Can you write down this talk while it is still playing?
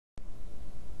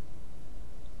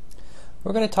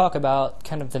We're going to talk about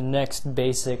kind of the next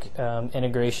basic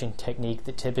integration technique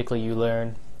that typically you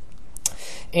learn.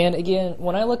 And again,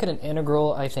 when I look at an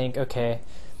integral, I think, okay,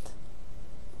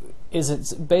 is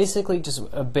it basically just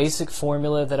a basic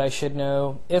formula that I should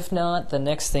know? If not, the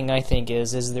next thing I think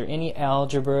is there any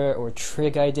algebra or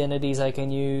trig identities I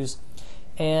can use?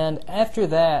 And after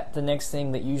that, the next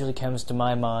thing that usually comes to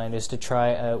my mind is to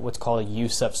try what's called a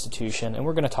U-substitution, and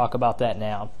we're going to talk about that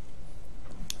now.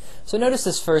 So notice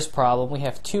this first problem. We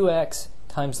have 2x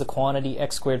times the quantity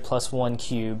x squared plus 1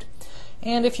 cubed.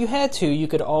 And if you had to, you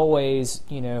could always,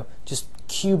 just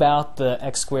cube out the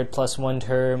x squared plus 1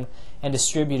 term and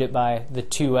distribute it by the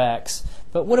 2x.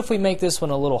 But what if we make this one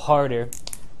a little harder?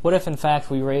 What if, in fact,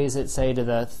 we raise it, say, to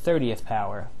the 30th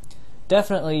power?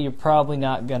 Definitely, you're probably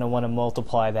not going to want to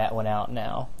multiply that one out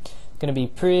now. It's going to be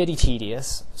pretty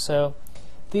tedious. So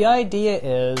the idea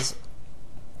is,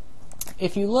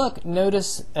 if you look,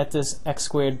 notice at this x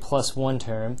squared plus 1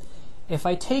 term, if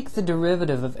I take the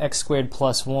derivative of x squared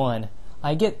plus 1,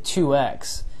 I get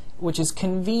 2x, which is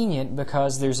convenient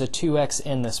because there's a 2x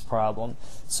in this problem.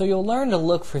 So you'll learn to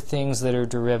look for things that are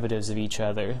derivatives of each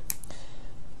other.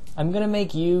 I'm going to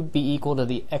make u be equal to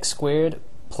the x squared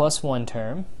plus 1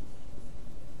 term.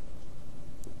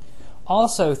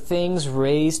 Also, things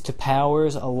raised to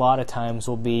powers a lot of times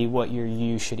will be what your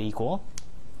u should equal.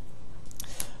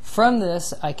 From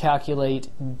this, I calculate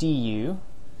du.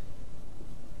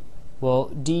 Well,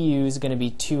 du is going to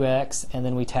be 2x, and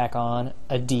then we tack on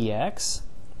a dx.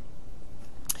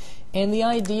 And the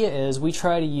idea is we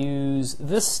try to use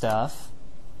this stuff,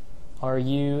 our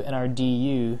u and our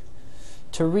du,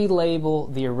 to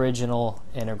relabel the original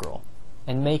integral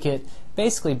and make it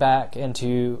basically back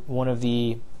into one of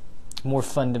the more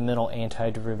fundamental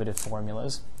antiderivative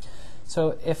formulas.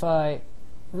 So if I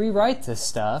rewrite this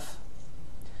stuff,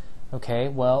 okay,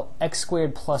 well, x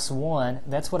squared plus 1,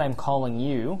 that's what I'm calling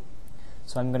u.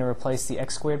 So I'm going to replace the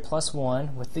x squared plus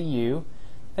 1 with the u.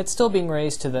 That's still being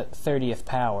raised to the 30th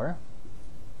power.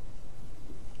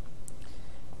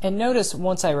 And notice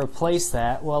once I replace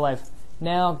that, well, I've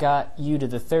now got u to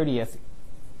the 30th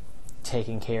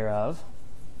taken care of.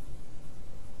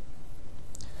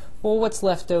 Well, what's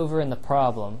left over in the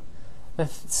problem? The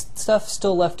stuff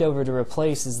still left over to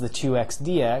replace is the 2x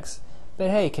dx, but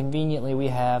hey, conveniently we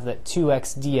have that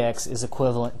 2x dx is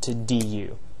equivalent to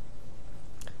du.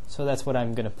 So that's what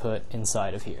I'm going to put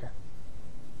inside of here.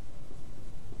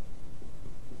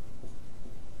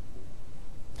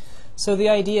 So the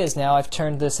idea is now I've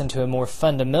turned this into a more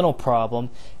fundamental problem.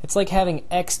 It's like having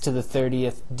x to the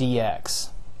 30th dx.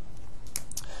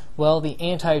 Well, the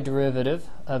antiderivative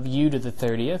of u to the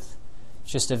 30th is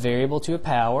just a variable to a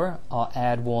power. I'll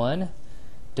add 1,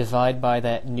 divide by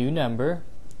that new number,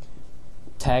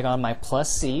 tag on my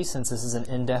plus c since this is an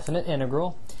indefinite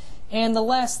integral. And the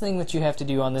last thing that you have to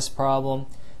do on this problem,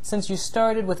 since you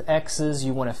started with x's,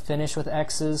 you want to finish with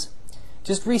x's,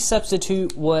 just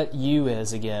resubstitute what u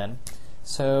is again.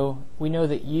 So we know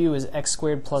that u is x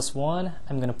squared plus 1.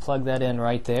 I'm going to plug that in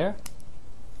right there.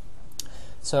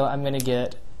 So I'm going to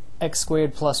get x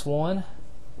squared plus 1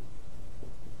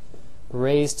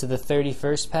 raised to the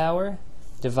 31st power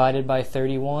divided by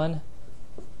 31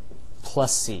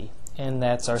 plus c. And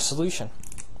that's our solution.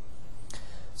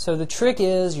 So the trick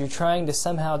is you're trying to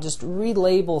somehow just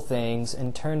relabel things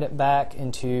and turn it back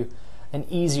into an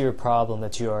easier problem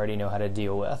that you already know how to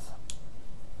deal with.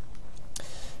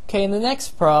 Okay, in the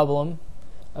next problem,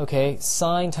 okay,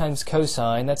 sine times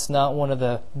cosine, that's not one of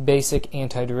the basic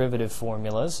antiderivative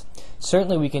formulas.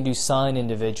 Certainly we can do sine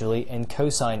individually and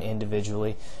cosine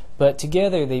individually, but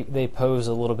together they pose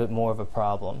a little bit more of a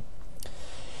problem.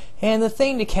 And the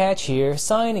thing to catch here,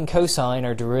 sine and cosine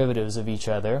are derivatives of each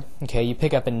other. Okay, you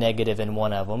pick up a negative in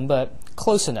one of them, but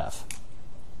close enough.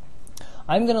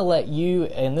 I'm going to let u,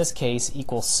 in this case,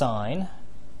 equal sine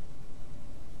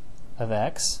of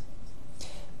x,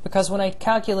 because when I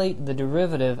calculate the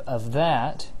derivative of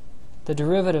that, the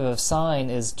derivative of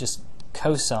sine is just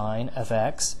cosine of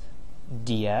x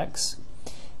dx.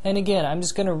 And again, I'm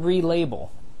just going to relabel.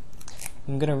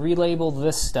 I'm going to relabel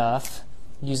this stuff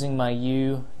using my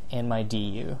u and my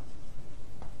du.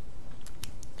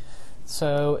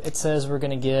 So it says we're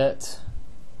going to get,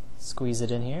 squeeze it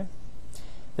in here,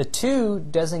 the 2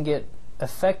 doesn't get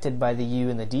affected by the u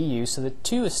and the du, so the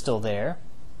 2 is still there.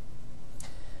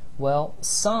 Well,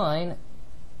 sine,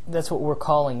 that's what we're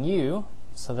calling u,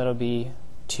 so that'll be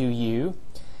 2u.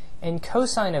 And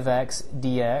cosine of x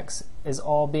dx is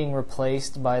all being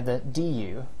replaced by the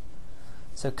du.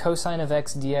 So cosine of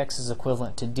x dx is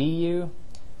equivalent to du.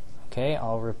 Okay,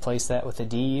 I'll replace that with a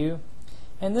du.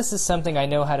 And this is something I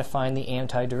know how to find the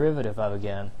antiderivative of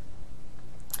again.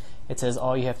 it says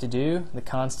all you have to do, the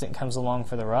constant comes along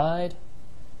for the ride,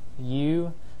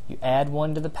 you add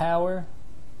 1 to the power,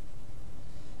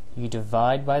 you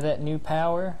divide by that new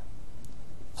power,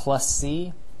 plus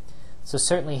c. So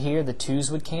certainly here the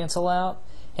 2's would cancel out.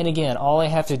 And again, all I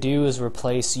have to do is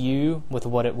replace u with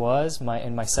what it was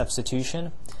in my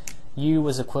substitution. U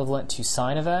was equivalent to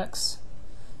sine of x,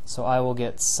 so I will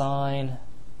get sine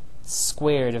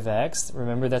squared of x.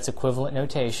 Remember, that's equivalent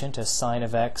notation to sine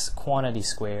of x quantity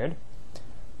squared,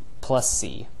 plus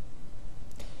c.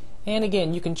 And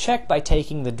again, you can check by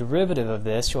taking the derivative of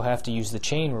this. You'll have to use the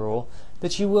chain rule,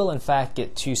 that you will in fact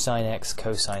get 2 sine x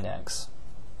cosine x.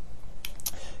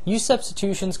 U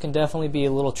substitutions can definitely be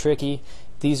a little tricky.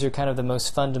 These are kind of the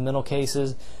most fundamental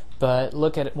cases, but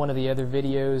look at one of the other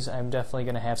videos. I'm definitely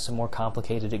going to have some more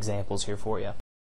complicated examples here for you.